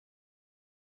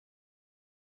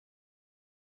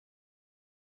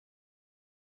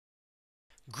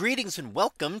Greetings and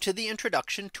welcome to the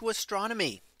introduction to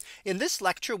astronomy. In this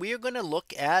lecture, we are going to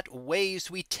look at ways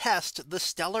we test the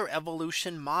stellar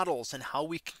evolution models and how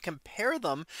we can compare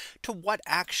them to what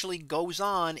actually goes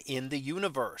on in the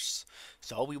universe.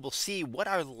 So we will see what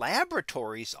our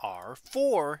laboratories are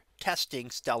for testing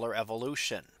stellar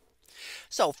evolution.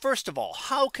 So first of all,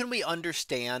 how can we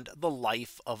understand the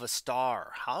life of a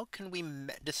star? How can we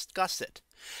discuss it?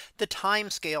 The time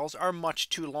scales are much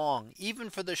too long. Even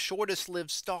for the shortest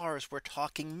lived stars, we're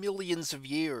talking millions of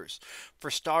years. For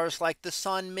stars like the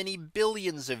sun, many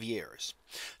billions of years.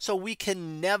 So we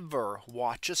can never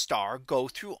watch a star go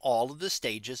through all of the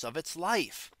stages of its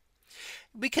life.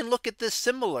 We can look at this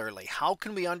similarly. How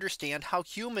can we understand how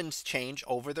humans change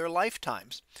over their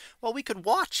lifetimes? Well, we could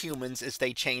watch humans as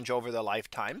they change over their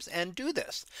lifetimes and do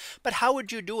this. But how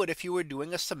would you do it if you were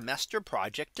doing a semester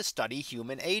project to study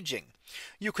human aging?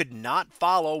 You could not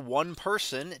follow one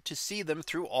person to see them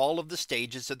through all of the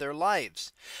stages of their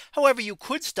lives. However, you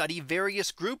could study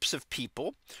various groups of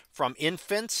people from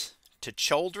infants to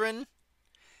children,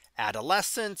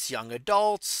 adolescents, young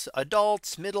adults,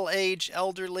 middle age,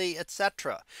 elderly,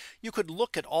 etc. You could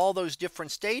look at all those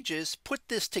different stages, put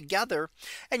this together,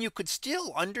 and you could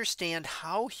still understand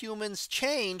how humans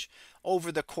change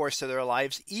over the course of their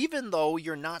lives, even though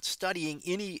you're not studying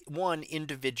any one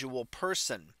individual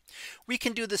person. We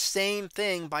can do the same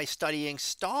thing by studying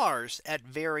stars at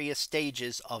various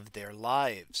stages of their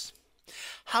lives.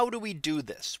 How do we do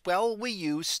this? Well, we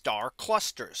use star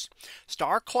clusters.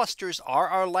 Star clusters are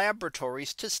our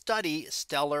laboratories to study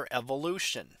stellar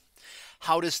evolution.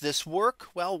 How does this work?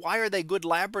 Well, why are they good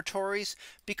laboratories?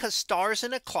 Because stars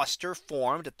in a cluster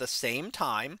formed at the same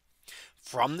time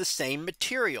from the same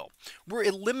material. We're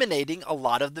eliminating a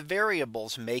lot of the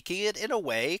variables, making it in a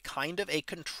way kind of a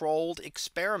controlled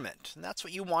experiment. And that's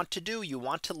what you want to do. You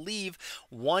want to leave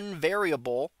one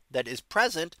variable that is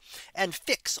present and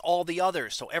fix all the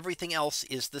others, so everything else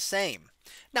is the same.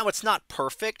 Now, it's not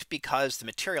perfect because the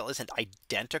material isn't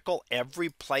identical every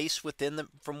place within them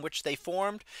from which they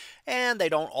formed, and they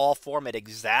don't all form at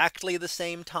exactly the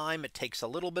same time. It takes a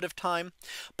little bit of time.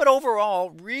 But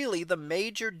overall, really, the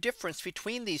major difference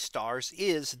between these stars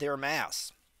is their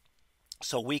mass.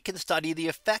 So we can study the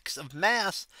effects of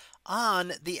mass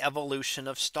on the evolution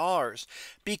of stars,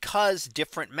 because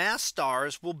different mass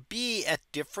stars will be at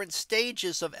different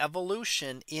stages of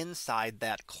evolution inside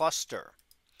that cluster.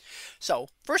 So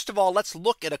first of all, let's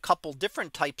look at a couple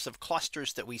different types of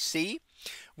clusters that we see.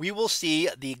 We will see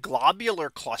the globular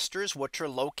clusters, which are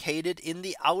located in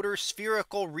the outer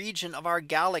spherical region of our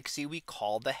galaxy we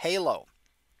call the halo.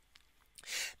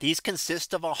 These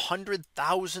consist of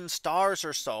 100,000 stars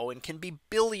or so and can be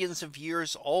billions of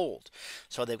years old.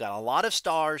 So they've got a lot of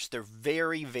stars. They're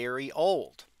very, very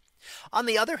old. On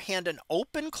the other hand, an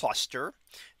open cluster,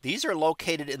 these are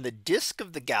located in the disk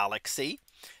of the galaxy,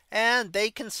 and they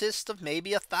consist of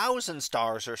maybe 1,000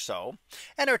 stars or so,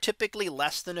 and are typically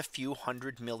less than a few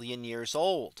 100 million years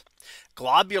old.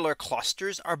 Globular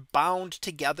clusters are bound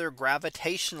together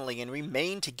gravitationally and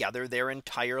remain together their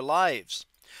entire lives.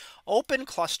 Open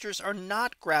clusters are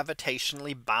not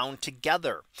gravitationally bound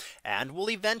together and will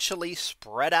eventually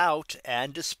spread out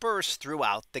and disperse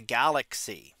throughout the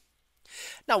galaxy.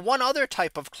 Now, one other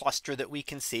type of cluster that we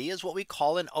can see is what we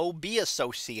call an OB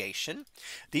association.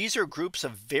 These are groups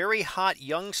of very hot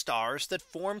young stars that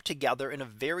form together in a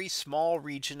very small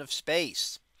region of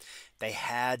space. They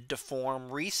had to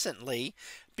form recently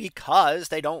because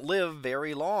they don't live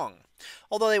very long.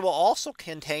 Although they will also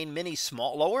contain many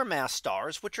small lower mass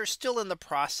stars, which are still in the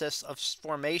process of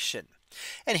formation.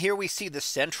 And here we see the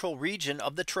central region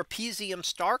of the trapezium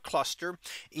star cluster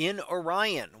in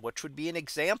Orion, which would be an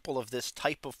example of this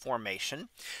type of formation.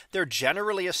 They're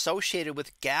generally associated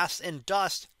with gas and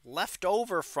dust left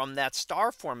over from that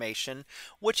star formation,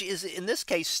 which is in this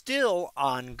case still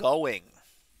ongoing.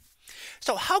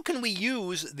 So how can we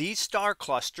use these star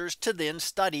clusters to then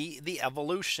study the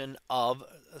evolution of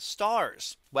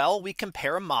stars? Well, we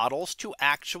compare models to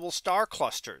actual star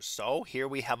clusters. So here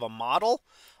we have a model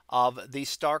of the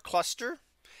star cluster,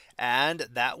 and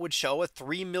that would show a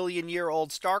 3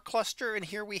 million-year-old star cluster. And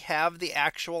here we have the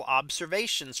actual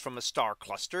observations from a star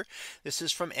cluster. This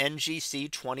is from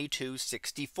NGC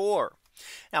 2264.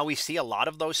 Now we see a lot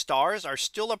of those stars are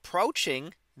still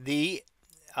approaching the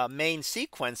main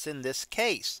sequence in this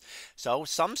case. So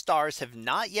some stars have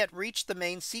not yet reached the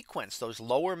main sequence. Those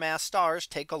lower mass stars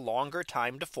take a longer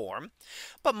time to form,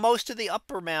 but most of the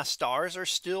upper mass stars are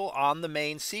still on the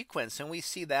main sequence. And we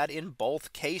see that in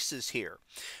both cases here,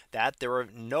 that there are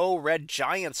no red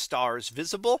giant stars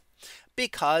visible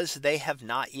because they have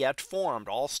not yet formed.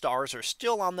 All stars are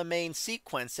still on the main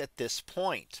sequence at this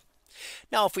point.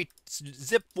 Now, if we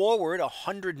zip forward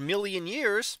 100 million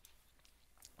years,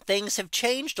 things have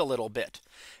changed a little bit.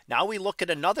 Now we look at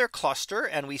another cluster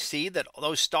and we see that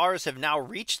those stars have now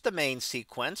reached the main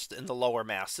sequence in the lower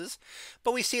masses.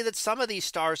 But we see that some of these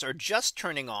stars are just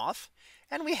turning off.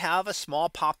 And we have a small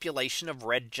population of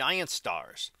red giant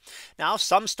stars. Now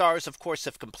some stars, of course,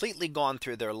 have completely gone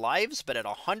through their lives. But at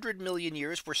 100 million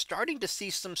years, we're starting to see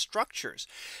some structures.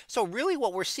 So really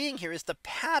what we're seeing here is the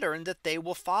pattern that they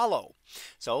will follow.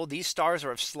 So these stars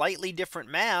are of slightly different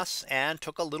mass and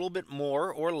took a little bit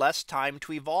more or less time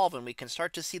to evolve. And we can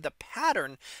start to see the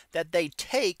pattern that they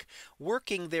take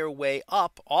working their way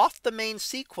up off the main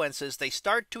sequence as they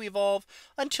start to evolve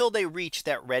until they reach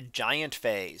that red giant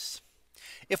phase.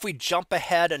 If we jump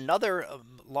ahead another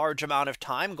large amount of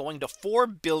time, going to 4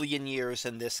 billion years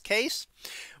in this case,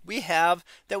 we have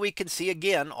that we can see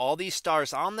again all these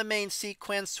stars on the main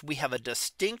sequence. We have a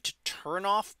distinct turn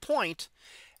off point.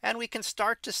 And we can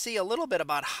start to see a little bit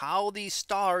about how these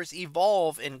stars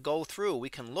evolve and go through. We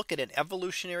can look at an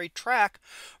evolutionary track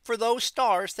for those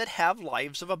stars that have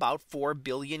lives of about 4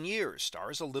 billion years,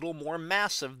 stars a little more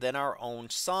massive than our own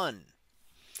sun.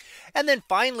 And then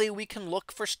finally, we can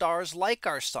look for stars like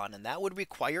our sun, and that would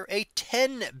require a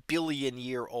 10 billion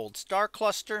year old star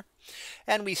cluster.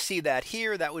 And we see that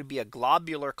here, that would be a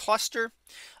globular cluster.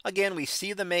 Again, we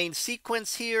see the main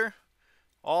sequence here.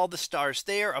 All the stars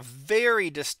there, a very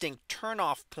distinct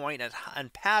turnoff point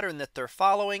and pattern that they're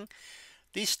following.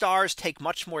 These stars take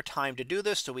much more time to do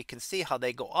this. So we can see how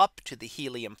they go up to the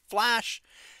helium flash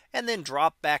and then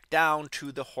drop back down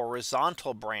to the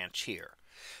horizontal branch here.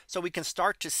 So we can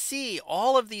start to see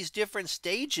all of these different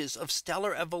stages of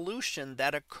stellar evolution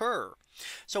that occur.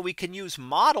 So we can use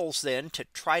models then to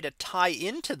try to tie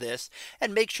into this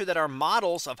and make sure that our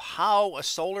models of how a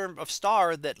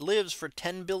star that lives for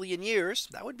 10 billion years,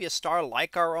 that would be a star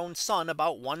like our own sun,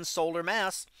 about 1 solar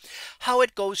mass, how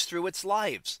it goes through its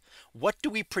lives. What do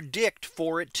we predict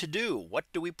for it to do? What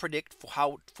do we predict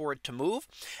for it to move?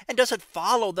 And does it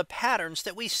follow the patterns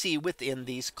that we see within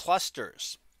these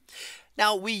clusters?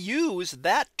 Now we use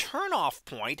that turnoff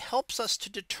point helps us to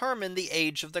determine the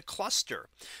age of the cluster.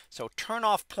 So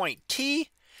turnoff point T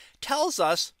tells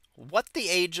us what the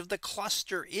age of the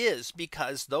cluster is,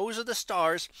 because those are the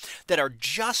stars that are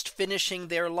just finishing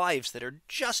their lives, that are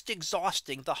just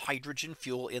exhausting the hydrogen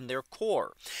fuel in their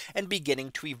core and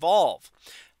beginning to evolve.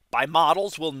 By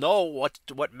models, we'll know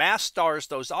what mass stars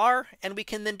those are, and we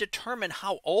can then determine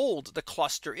how old the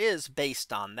cluster is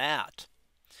based on that.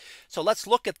 So let's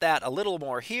look at that a little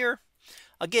more here.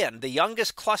 Again, the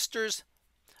youngest clusters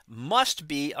must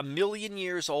be 1 million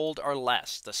years old or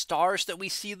less. The stars that we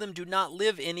see them do not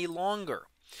live any longer.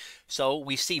 So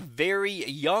we see very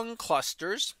young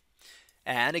clusters.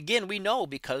 And again, we know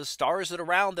because stars that are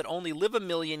around that only live 1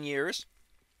 million years,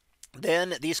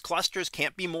 then these clusters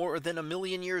can't be more than 1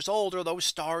 million years old, or those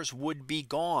stars would be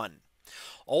gone.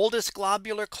 Oldest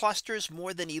globular clusters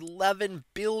more than 11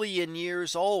 billion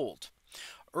years old.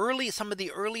 Some of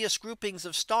the earliest groupings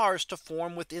of stars to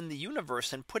form within the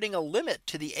universe, and putting a limit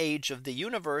to the age of the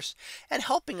universe and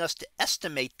helping us to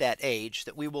estimate that age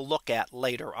that we will look at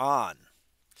later on.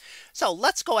 So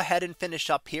let's go ahead and finish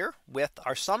up here with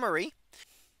our summary.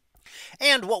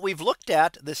 And what we've looked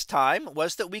at this time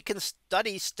was that we can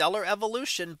study stellar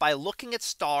evolution by looking at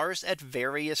stars at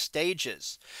various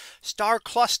stages. Star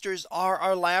clusters are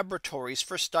our laboratories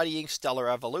for studying stellar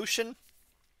evolution,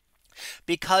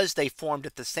 because they formed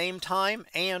at the same time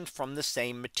and from the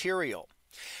same material.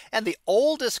 And the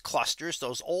oldest clusters,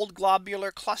 those old globular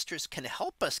clusters, can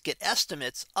help us get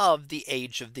estimates of the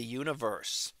age of the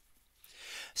universe.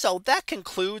 So that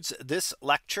concludes this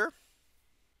lecture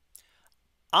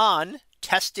on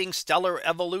testing stellar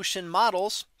evolution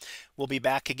models. We'll be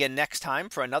back again next time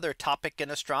for another topic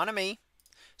in astronomy.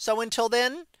 So until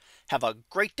then, have a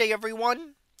great day,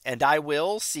 everyone, and I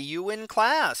will see you in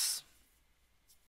class.